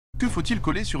Que faut-il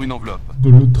coller sur une enveloppe?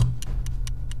 De l'autre.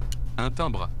 Un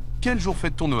timbre. Quel jour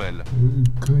fête-t-on Noël?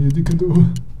 Quand il y a des cadeaux.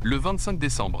 Le 25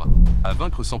 décembre. À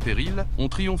vaincre sans péril, on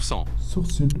triomphe sans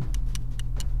Sorcier.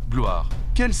 gloire.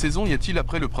 Quelle saison y a-t-il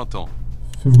après le printemps?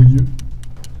 Février.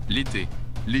 L'été.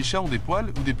 Les chats ont des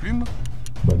poils ou des plumes?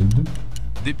 Bah les deux.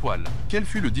 Des poils. Quel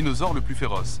fut le dinosaure le plus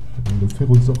féroce? Le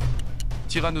férosaure.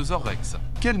 Tyrannosaure rex.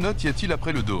 Quelle note y a-t-il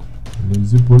après le do?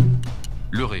 Les épaules.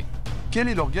 Le ré. Quel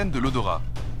est l'organe de l'odorat?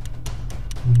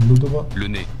 L'odorat. Le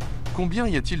nez. Combien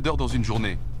y a-t-il d'heures dans une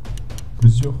journée?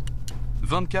 Plusieurs.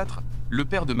 24. Le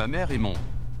père de ma mère est mon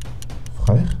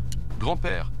Frère.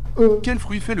 grand-père. Quel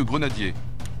fruit fait le grenadier?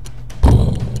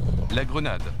 La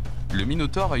grenade. Le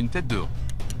minotaure a une tête de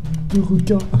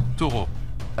Requin. taureau.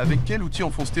 Avec quel outil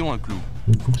enfonce-t-on un clou?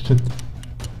 Les fourchettes.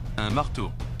 Un marteau.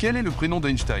 Quel est le prénom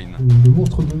d'Einstein? Le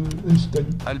monstre de Einstein.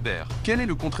 Albert. Quel est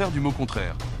le contraire du mot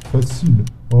contraire? Facile.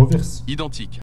 Inverse. Identique.